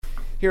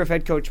Here with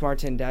head coach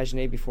Martin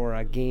Dagenet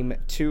before Game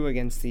 2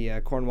 against the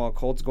Cornwall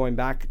Colts. Going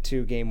back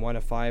to Game 1,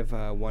 a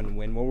 5-1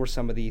 win, what were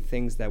some of the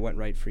things that went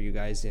right for you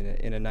guys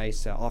in a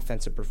nice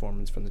offensive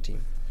performance from the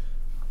team?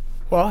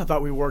 Well, I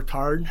thought we worked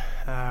hard.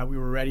 We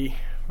were ready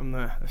from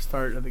the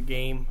start of the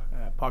game.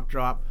 Puck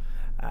drop,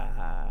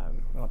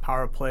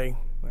 power play,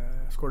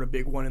 scored a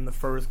big one in the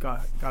first,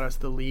 got us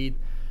the lead.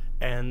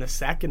 And the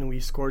second, we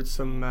scored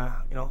some,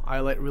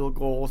 highlight reel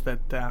goals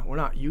that we're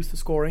not used to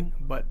scoring,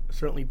 but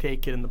certainly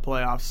take it in the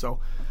playoffs. So,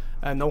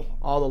 no,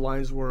 all the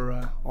lines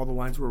were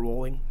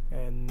rolling,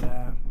 and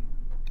I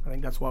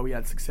think that's why we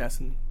had success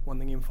and won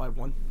the game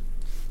 5-1.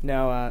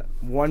 Now,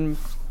 one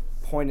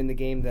point in the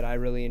game that I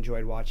really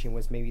enjoyed watching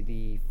was maybe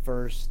the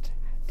first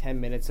 10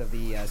 minutes of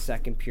the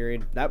second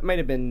period. That might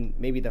have been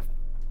maybe the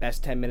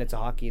best 10 minutes of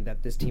hockey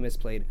that this team has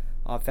played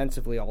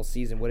offensively all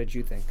season. What did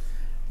you think?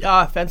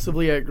 Yeah,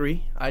 offensively I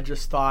agree. I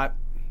just thought,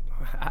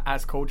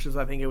 as coaches,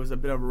 I think it was a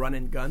bit of a run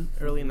and gun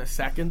early in the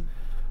second.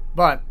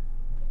 But,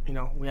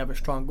 we have a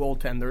strong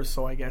goaltender,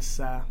 so I guess,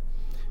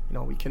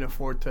 we can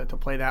afford to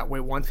play that way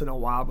once in a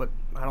while, but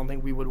I don't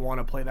think we would want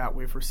to play that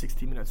way for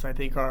 60 minutes. I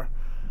think our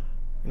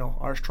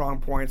strong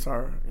points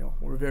are,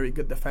 we're very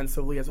good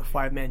defensively as a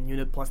 5-man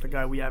unit plus the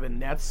guy we have in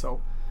net,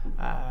 so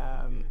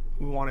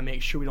we want to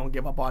make sure we don't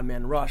give up on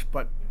man rush,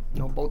 but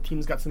both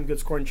teams got some good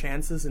scoring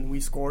chances, and we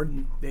scored,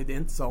 and they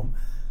didn't. So,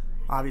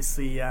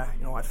 obviously,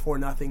 at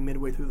 4-0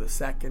 midway through the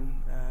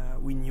second,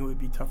 we knew it would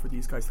be tough for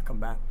these guys to come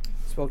back.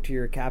 Spoke to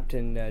your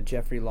captain,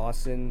 Jeffrey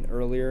Lawson,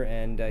 earlier,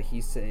 and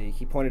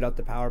he pointed out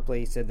the power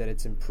play. He said that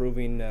it's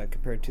improving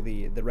compared to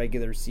the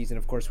regular season.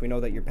 Of course, we know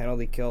that your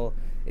penalty kill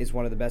is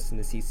one of the best in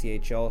the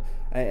CCHL.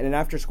 And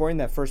after scoring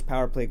that first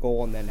power play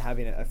goal and then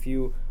having a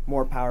few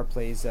more power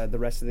plays the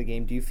rest of the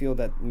game, do you feel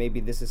that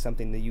maybe this is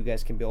something that you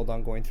guys can build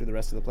on going through the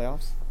rest of the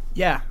playoffs?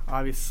 Yeah,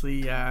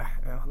 obviously,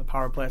 the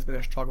power play has been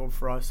a struggle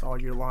for us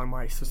all year long.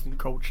 My assistant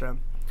coach,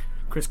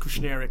 Chris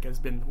Kushnerik, has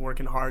been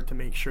working hard to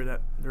make sure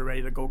that they're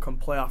ready to go come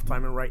playoff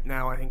time. And right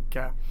now, I think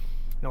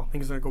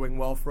things are going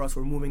well for us.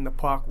 We're moving the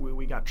puck.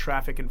 We got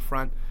traffic in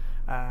front,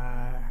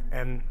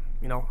 and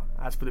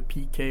as for the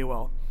PK,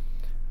 well,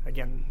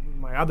 again,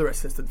 my other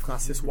assistant,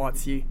 Francis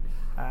Wattier,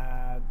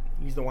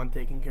 he's the one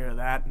taking care of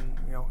that. And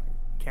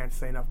can't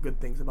say enough good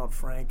things about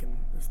Frank. And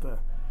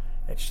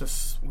it's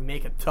just we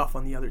make it tough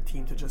on the other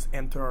team to just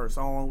enter our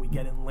zone. We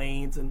get in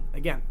lanes, and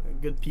again, a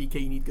good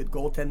PK, you need good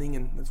goaltending,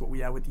 and that's what we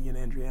have with Ian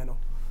Andriano.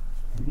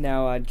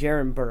 Now,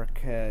 Jaron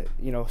Burke,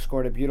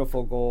 scored a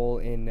beautiful goal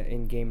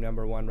in game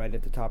number 1, right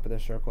at the top of the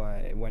circle.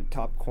 It went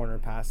top corner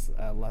past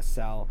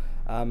LaSalle.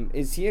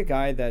 Is he a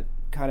guy that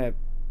kind of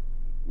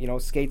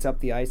skates up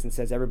the ice and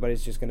says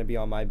everybody's just going to be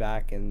on my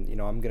back, and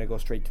I'm going to go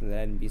straight to the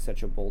net and be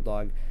such a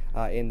bulldog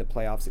in the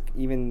playoffs?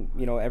 Even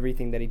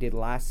everything that he did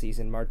last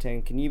season.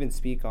 Martin, can you even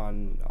speak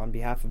on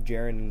behalf of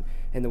Jaron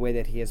and the way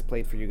that he has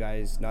played for you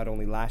guys, not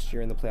only last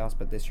year in the playoffs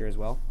but this year as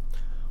well?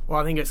 Well,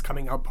 I think his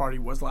coming out party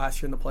was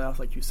last year in the playoffs,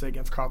 like you said,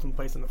 against Carleton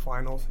Place in the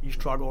finals. He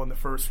struggled in the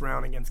first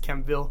round against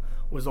Kempville,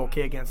 was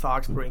okay against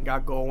Oxford, and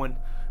got going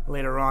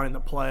later on in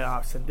the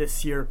playoffs. And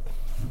this year,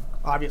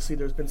 obviously,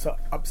 there's been some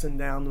ups and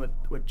downs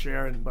with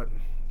Jaron, but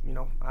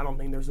I don't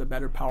think there's a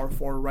better power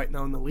forward right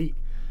now in the league.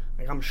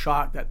 Like, I'm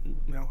shocked that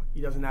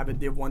he doesn't have a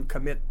Div 1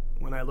 commit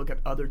when I look at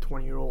other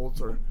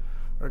 20-year-olds or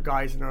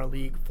guys in our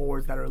league,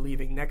 forwards that are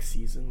leaving next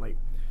season. Like,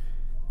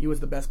 he was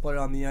the best player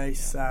on the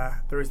ice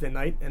Thursday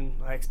night,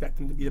 and I expect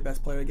him to be the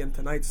best player again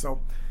tonight.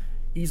 So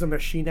he's a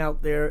machine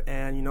out there,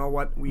 and you know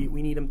what? We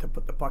need him to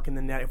put the puck in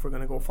the net if we're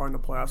going to go far in the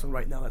playoffs, and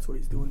right now that's what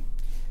he's doing.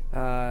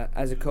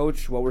 As a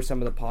coach, what were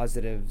some of the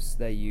positives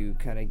that you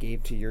kind of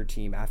gave to your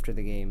team after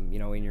the game,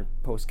 in your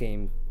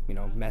post-game,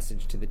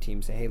 message to the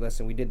team? Say, hey,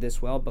 listen, we did this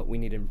well, but we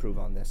need to improve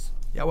on this.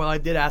 Yeah, well, I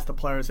did ask the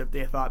players if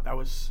they thought that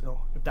was,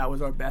 if that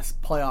was our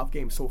best playoff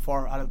game so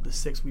far out of the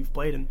 6 we've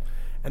played,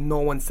 and no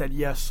one said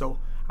yes, so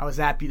I was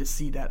happy to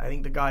see that. I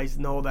think the guys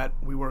know that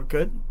we were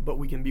good, but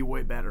we can be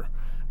way better.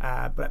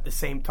 But at the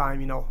same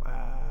time,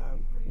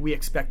 we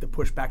expect to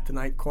push back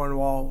tonight.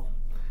 Cornwall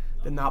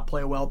did not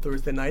play well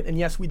Thursday night, and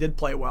yes, we did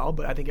play well,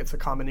 but I think it's a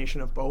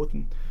combination of both,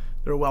 and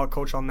they're well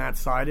coached on that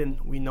side,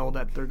 and we know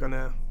that they're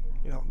gonna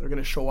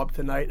show up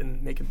tonight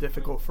and make it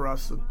difficult for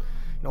us. And,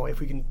 if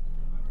we can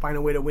find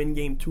a way to win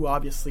game 2,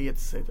 obviously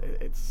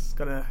it's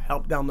gonna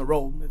help down the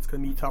road. It's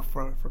gonna be tough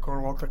for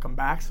Cornwall to come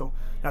back, so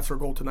that's our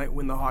goal tonight: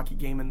 win the hockey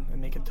game and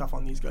make it tough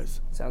on these guys.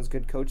 Sounds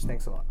good, Coach.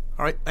 Thanks a lot.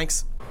 All right,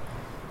 thanks.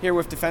 Here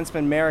with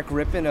defenseman Marek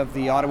Rippin of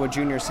the Ottawa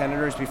Junior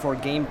Senators before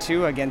Game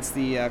 2 against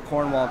the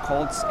Cornwall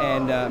Colts.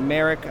 And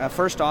Marek,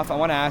 first off, I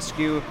want to ask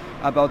you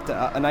about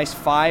a nice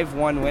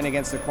 5-1 win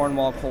against the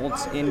Cornwall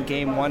Colts in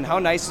Game 1. How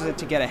nice is it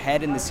to get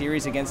ahead in the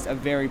series against a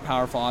very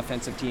powerful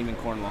offensive team in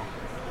Cornwall?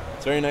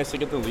 It's very nice to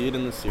get the lead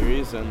in the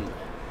series and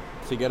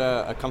to get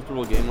a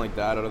comfortable game like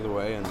that out of the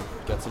way and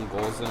get some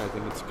goals in. I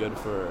think it's good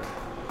for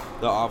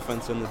the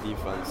offense and the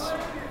defense.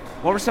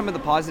 What were some of the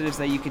positives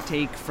that you could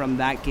take from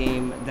that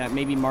game that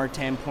maybe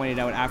Martin pointed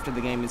out after the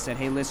game and said,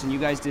 hey, listen, you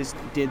guys just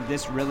did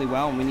this really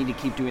well, and we need to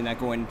keep doing that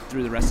going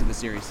through the rest of the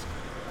series?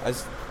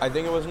 I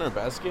think it wasn't our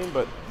best game,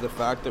 but the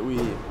fact that we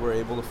were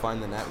able to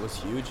find the net was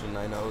huge, and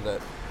I know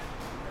that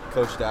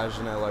Coach Daj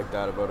and I like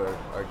that about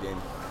our game.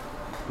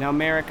 Now,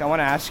 Marek, I want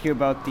to ask you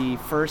about the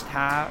first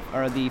half,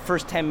 or the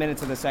first 10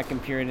 minutes of the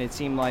second period. It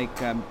seemed like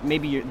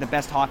maybe the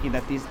best hockey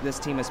that this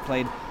team has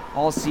played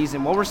all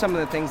season. What were some of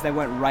the things that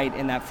went right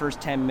in that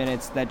first 10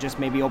 minutes that just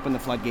maybe opened the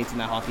floodgates in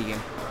that hockey game?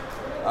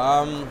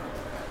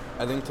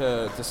 I think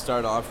to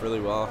start off really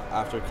well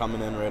after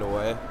coming in right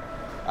away,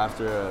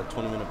 after a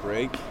 20-minute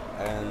break,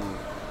 and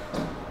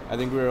I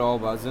think we were all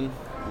buzzing.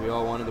 We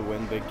all wanted to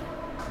win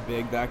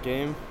big that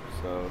game,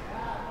 so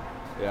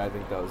yeah, I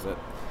think that was it.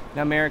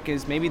 Now, Marek,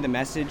 is maybe the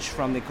message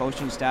from the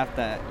coaching staff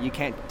that you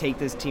can't take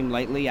this team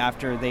lightly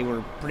after they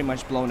were pretty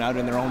much blown out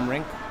in their home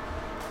rink?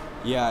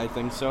 Yeah, I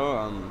think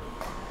so.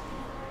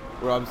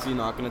 We're obviously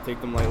not going to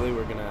take them lightly.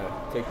 We're going to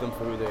take them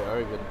for who they are,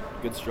 a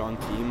good strong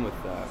team with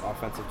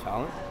offensive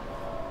talent.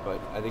 But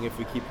I think if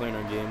we keep playing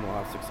our game, we'll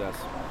have success.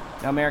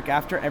 Now, Marek,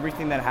 after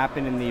everything that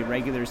happened in the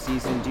regular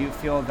season, do you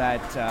feel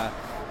that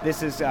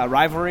this is a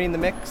rivalry in the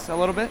mix a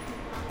little bit?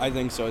 I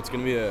think so. It's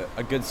going to be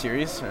a good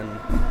series, and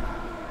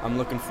I'm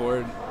looking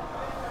forward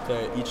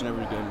to each and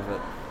every game of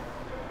it.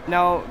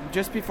 Now,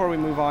 just before we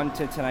move on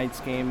to tonight's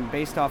game,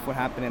 based off what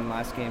happened in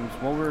last games,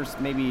 what were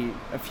maybe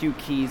a few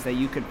keys that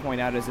you could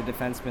point out as a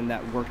defenseman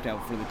that worked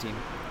out for the team?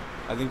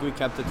 I think we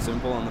kept it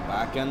simple on the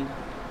back end,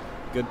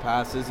 good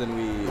passes, and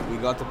we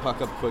got the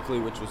puck up quickly,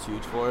 which was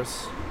huge for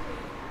us.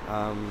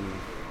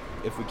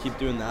 If we keep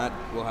doing that,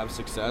 we'll have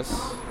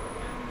success,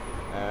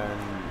 and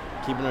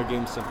keeping our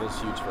game simple is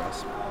huge for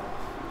us.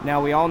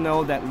 Now, we all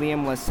know that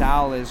Liam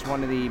LaSalle is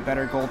one of the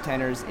better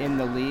goaltenders in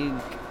the league.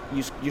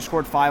 You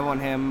scored 5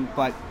 on him,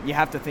 but you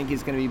have to think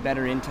he's going to be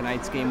better in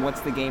tonight's game. What's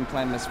the game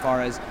plan as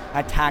far as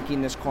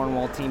attacking this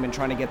Cornwall team and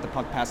trying to get the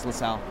puck past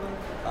LaSalle?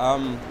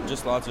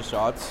 Just lots of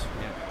shots.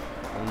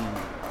 Yeah.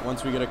 And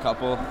once we get a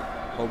couple,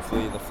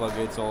 hopefully the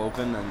floodgates will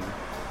open and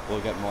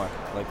we'll get more,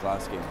 like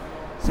last game.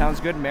 Sounds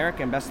good, Marek,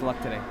 and best of luck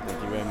today.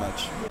 Thank you very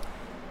much.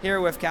 Here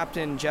with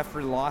Captain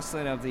Jeffrey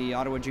Lawson of the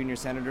Ottawa Junior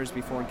Senators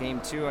before Game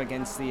 2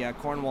 against the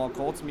Cornwall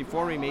Colts. And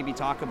before we maybe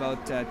talk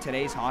about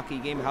today's hockey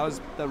game, how's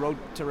the road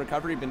to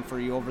recovery been for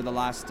you over the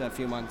last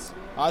few months?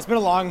 It's been a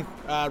long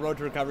road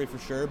to recovery for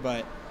sure,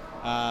 but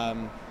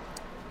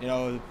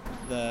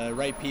the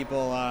right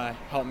people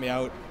helped me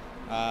out.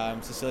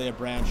 Cecilia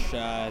Branch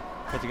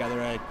put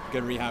together a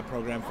good rehab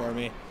program for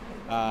me.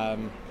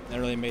 It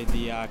really made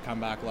the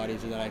comeback a lot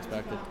easier than I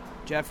expected.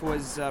 Jeff,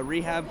 was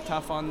rehab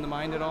tough on the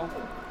mind at all?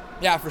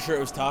 Yeah, for sure it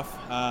was tough.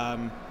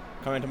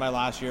 Coming into my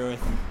last year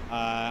with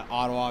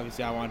Ottawa,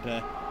 obviously I wanted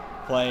to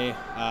play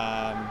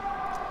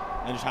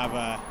and just have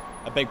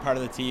a big part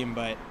of the team,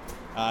 but it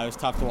was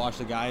tough to watch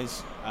the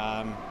guys,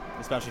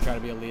 especially trying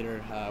to be a leader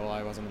while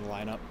I wasn't in the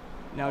lineup.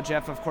 Now,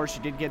 Jeff, of course,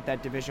 you did get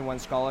that Division I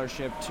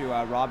scholarship to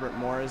Robert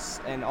Morris,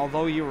 and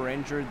although you were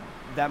injured,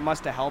 that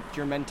must have helped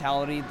your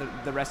mentality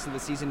the rest of the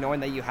season,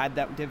 knowing that you had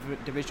that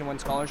Division I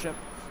scholarship?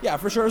 Yeah,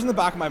 for sure. It was in the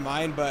back of my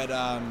mind, but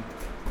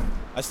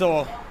I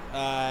still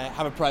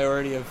have a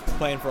priority of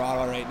playing for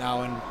Ottawa right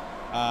now,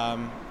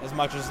 and as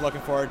much as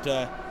looking forward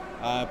to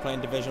playing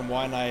Division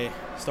I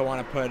still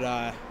want to put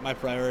my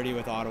priority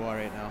with Ottawa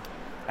right now.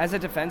 As a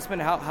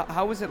defenseman,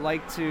 how was it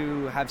like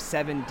to have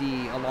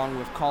 7D along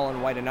with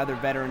Colin White, another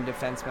veteran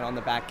defenseman, on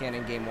the back end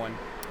in Game 1?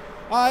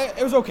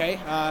 It was okay.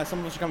 Some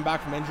of us are coming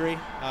back from injury.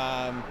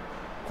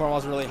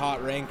 Cornwall's a really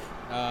hot rink.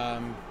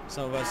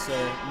 Some of us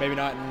are maybe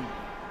not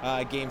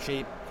in game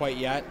shape quite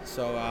yet,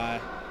 so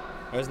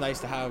it was nice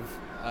to have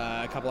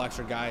a couple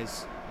extra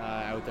guys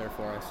out there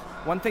for us.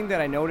 One thing that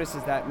I noticed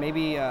is that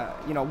maybe,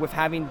 with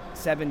having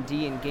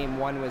 7D in Game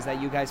 1 was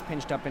that you guys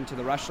pinched up into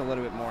the rush a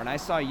little bit more. And I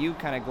saw you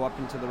kind of go up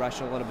into the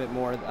rush a little bit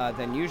more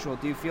than usual.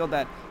 Do you feel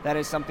that that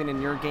is something in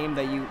your game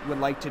that you would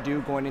like to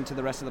do going into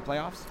the rest of the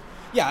playoffs?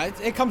 Yeah,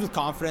 it comes with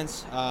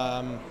confidence.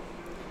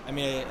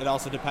 It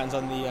also depends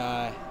on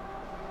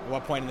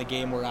what point in the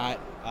game we're at.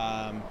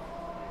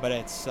 But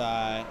it's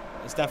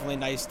definitely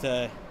nice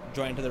to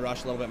join into the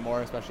rush a little bit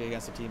more, especially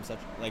against a team such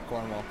like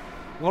Cornwall.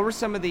 What were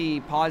some of the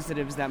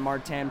positives that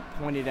Martin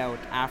pointed out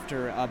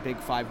after a big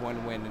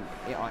 5-1 win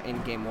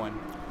in Game 1?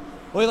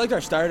 Well, we liked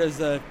our start. It was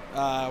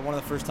one of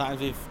the first times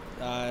we've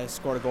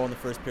scored a goal in the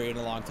first period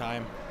in a long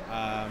time.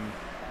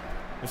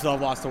 We still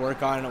have lots to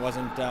work on, and it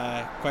wasn't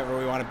quite where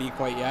we want to be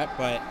quite yet,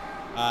 but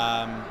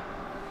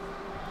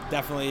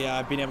definitely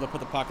being able to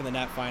put the puck in the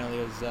net finally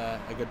is a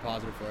good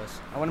positive for us.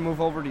 I want to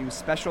move over to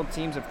special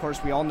teams. Of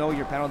course, we all know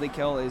your penalty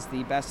kill is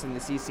the best in the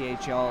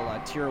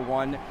CCHL Tier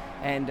 1,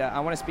 and I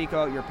want to speak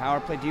about your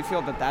power play. Do you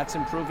feel that that's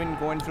improving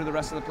going through the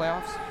rest of the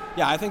playoffs?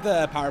 Yeah, I think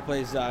the power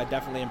play is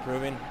definitely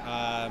improving.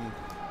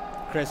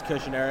 Chris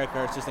Kushnerek,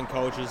 our assistant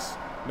coach, has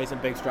made some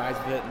big strides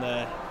with it in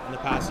the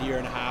past year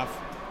and a half.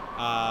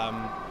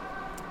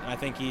 And I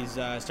think he's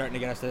starting to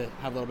get us to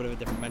have a little bit of a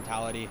different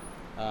mentality,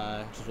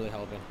 which is really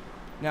helping.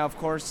 Now, of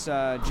course,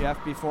 Jeff,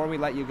 before we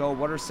let you go,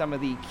 what are some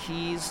of the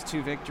keys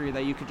to victory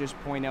that you could just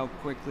point out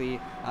quickly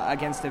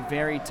against a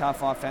very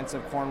tough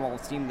offensive Cornwall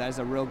team that is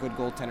a real good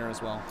goaltender as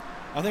well?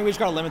 I think we just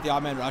got to limit the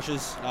odd man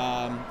rushes,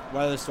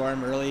 weather the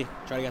storm early,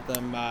 try to get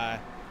them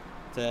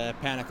to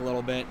panic a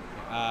little bit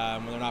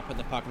when they're not putting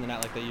the puck in the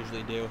net like they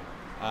usually do,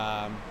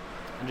 and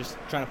just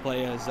trying to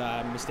play as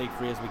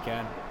mistake-free as we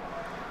can.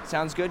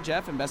 Sounds good,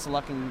 Jeff, and best of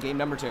luck in game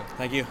number 2.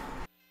 Thank you.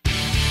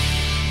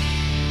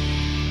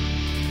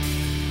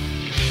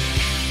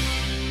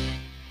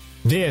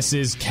 This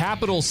is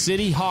Capital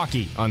City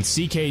Hockey on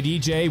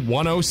CKDJ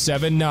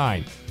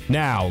 107.9.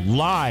 Now,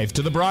 live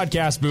to the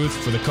broadcast booth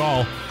for the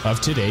call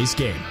of today's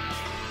game.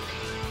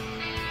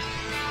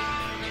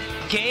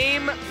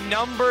 Game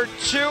number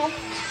 2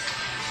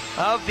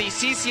 of the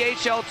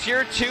CCHL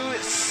Tier 2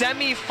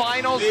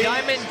 semifinals.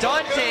 Diamond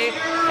Dante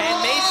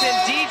and Mason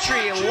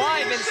Dietrich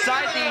live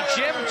inside the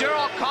Jim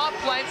Durrell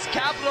Complex.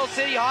 Capital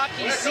City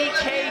Hockey,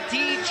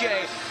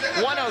 CKDJ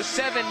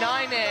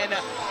 107.9 and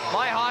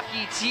My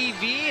Hockey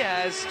TV.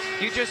 As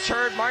you just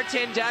heard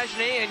Martin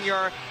Dagenet in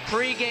your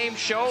pregame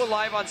show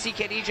live on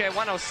CKDJ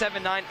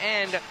 107.9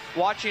 and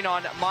watching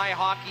on My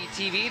Hockey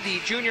TV. The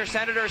Junior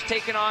Senators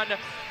taking on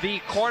the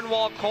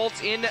Cornwall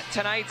Colts in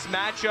tonight's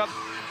matchup.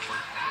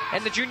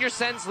 And the Junior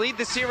Sens lead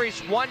the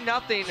series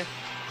 1-0.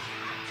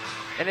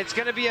 And it's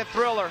going to be a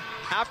thriller.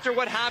 After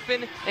what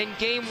happened in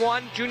Game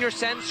 1, Junior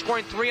Sens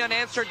scoring 3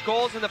 unanswered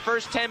goals in the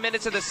first 10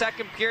 minutes of the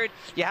second period,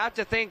 you have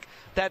to think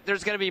that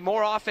there's going to be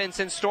more offense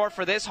in store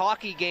for this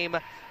hockey game,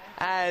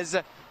 as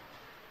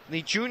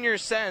the Junior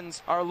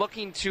Sens are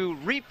looking to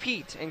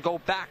repeat and go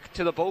back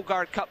to the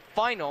Bogart Cup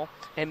final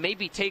and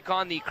maybe take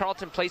on the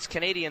Carleton Place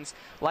Canadians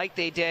like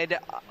they did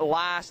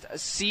last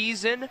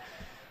season.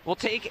 We'll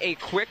take a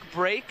quick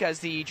break as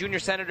the Junior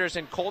Senators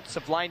and Colts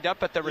have lined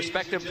up at their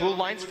respective blue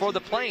lines for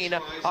the playing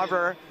of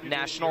our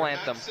national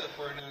anthem.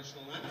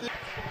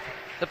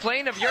 The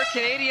playing of your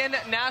Canadian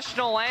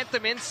national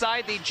anthem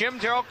inside the Jim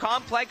Darrell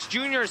Complex.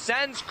 Junior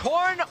Sens,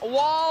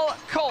 Cornwall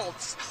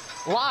Colts,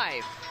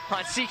 live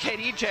on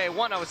CKDJ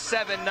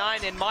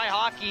 107.9 and My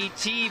Hockey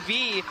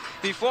TV.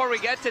 Before we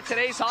get to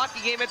today's hockey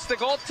game, it's the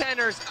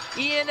goaltenders.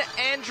 Ian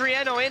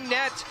Andriano in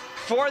net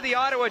for the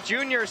Ottawa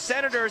Junior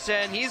Senators,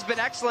 and he's been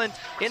excellent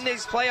in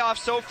these playoffs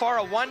so far.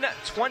 A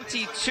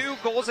 122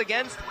 goals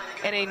against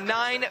and a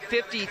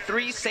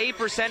 953 save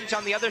percentage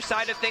on the other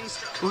side of things.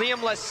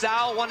 Liam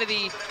LaSalle, one of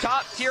the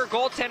top tier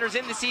goaltenders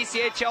in the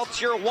CCHL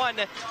Tier 1.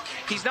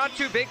 He's not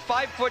too big,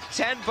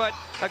 5'10", but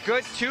a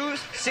good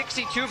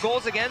 262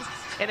 goals against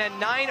and a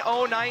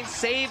 909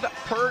 save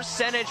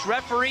percentage.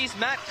 Referees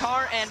Matt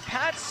Carr and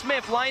Pat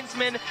Smith.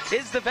 Linesman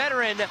is the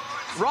veteran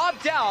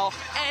Rob Dowell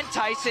and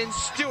Tyson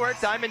Stewart.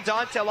 Diamond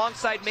Dante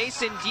alongside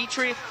Mason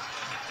Dietrich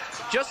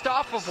just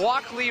off of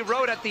Walkley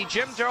Road at the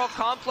Jim Darrell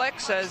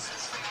Complex as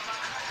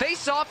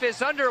face-off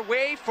is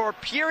underway for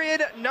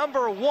period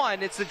number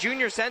 1. It's the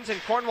Junior Sens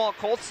and Cornwall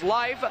Colts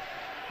live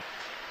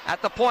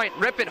at the point.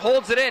 Rippin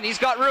holds it in. He's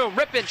got room.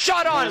 Rippin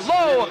shot on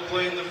low.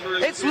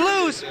 It's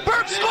loose.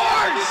 Burke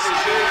scores!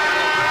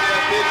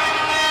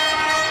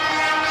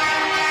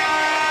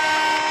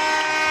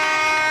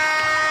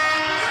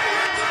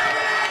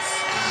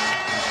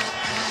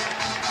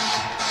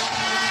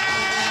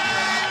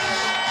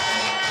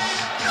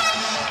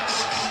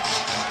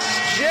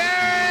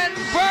 Jaron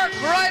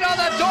Burke right on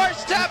the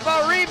doorstep.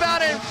 A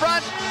rebound in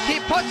front. He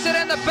puts it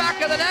in the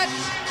back of the net.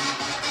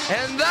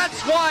 And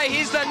that's why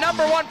he's the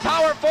number 1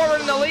 power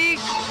forward in the league,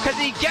 because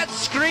he gets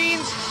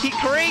screens, he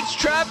creates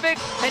traffic,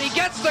 and he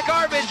gets the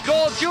garbage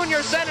goal.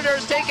 Junior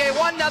Senators take a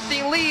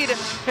 1-0 lead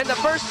in the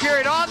first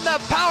period on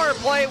the power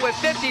play with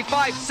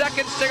 55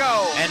 seconds to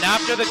go. And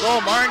after the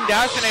goal, Martin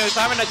Dagenet was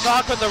having a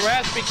talk with the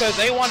refs because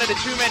they wanted a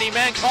too many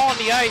men calling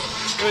the ice.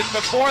 It was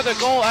before the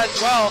goal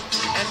as well,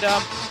 and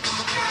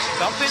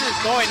something is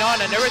going on,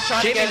 and they were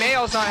trying to get... Jamie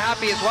Mayo's not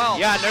happy as well.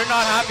 Yeah, and they're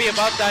not happy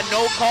about that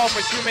no call for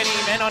too many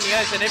men on the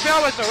ice. And if I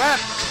was the ref,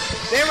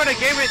 they would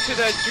have given it to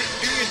the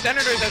Junior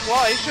Senators as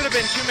well. It should have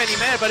been too many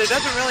men, but it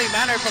doesn't really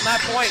matter from that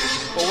point.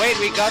 But wait,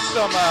 we got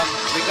a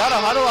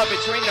huddle up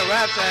between the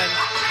refs and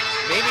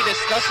maybe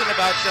discussing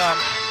about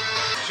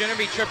shouldn't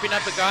be tripping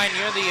up a guy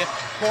near the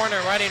corner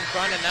right in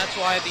front, and that's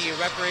why the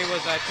referee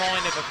was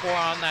calling it before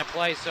on that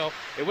play. So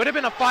it would have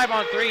been a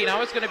 5-on-3.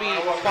 Now it's going to be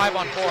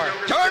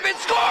 5-on-4. Durbin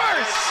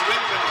scores!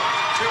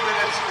 2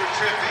 minutes for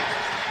tripping.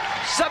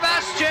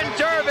 Sebastian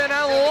Durbin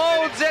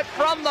unloads it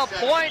from the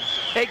point.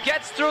 It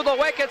gets through the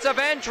wickets of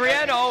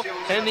Andriano,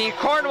 and the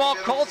Cornwall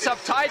Colts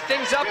have tied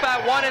things up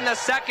at 1 in the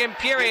second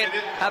period.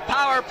 A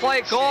power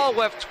play goal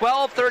with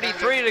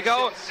 12:33 to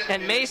go,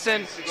 and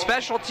Mason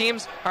special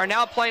teams are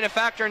now playing a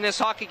factor in this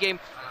hockey game.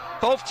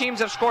 Both teams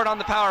have scored on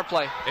the power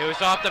play. It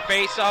was off the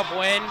face-off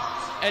win,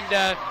 and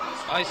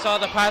I saw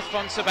the pass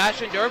from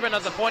Sebastian Durbin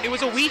at the point. It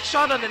was a weak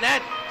shot on the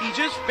net. He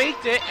just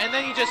faked it, and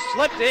then he just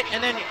slipped it,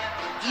 and then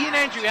Ian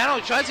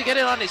Andriano tries to get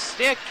it on his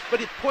stick,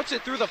 but it puts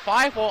it through the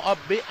 5-hole.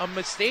 A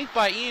mistake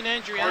by Ian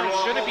Andriano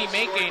shouldn't be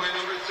making.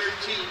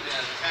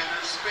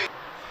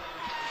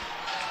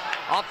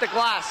 Off the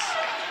glass.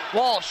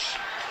 Walsh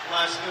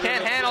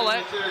can't handle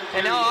it.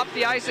 And now up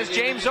the ice is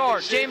James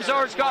Orr. James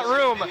Orr's got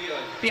room.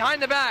 Behind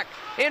the back.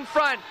 In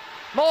front.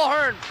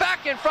 Mulhern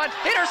back in front,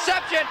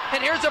 interception,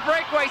 and here's a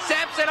breakaway.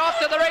 Sampson off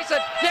to the races.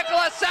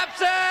 Nicholas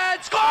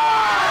Sampson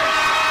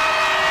scores!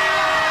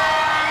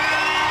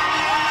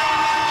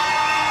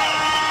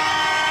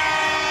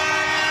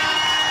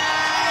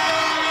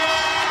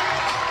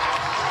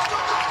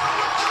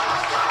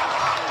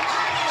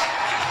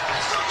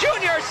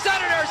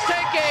 Senators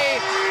take a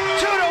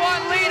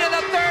 2-1 lead in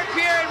the third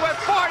period with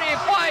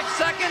 45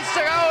 seconds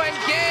to go in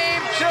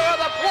Game 2 of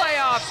the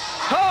playoffs.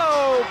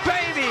 Oh,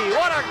 baby,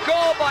 what a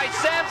goal by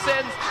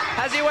Sampson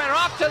as he went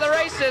off to the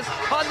races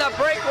on the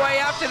breakaway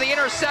after the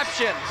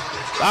interception.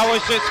 That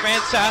was just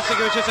fantastic.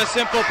 It was just a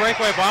simple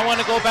breakaway, but I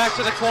want to go back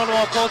to the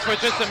Cornwall Colts for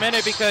just a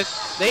minute because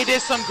they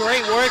did some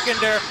great work in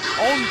their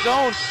own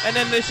zone, and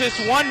then there's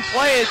just one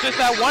play. It's just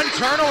that one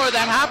turnover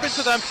that happened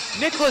to them.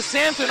 Nicholas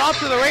Sampson off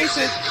to the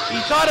races. He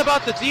thought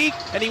about the deke,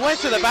 and he went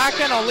to the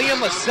backhand on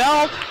Liam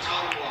LaSalle.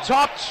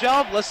 Top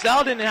shelf,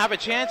 LaSalle didn't have a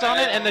chance on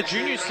it, and the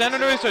Junior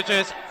Senators are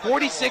just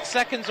 46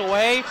 seconds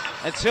away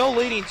until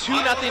leading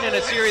 2-0 in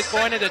a series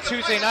going into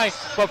Tuesday night.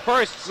 But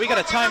first, we got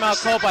a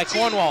timeout called by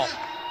Cornwall.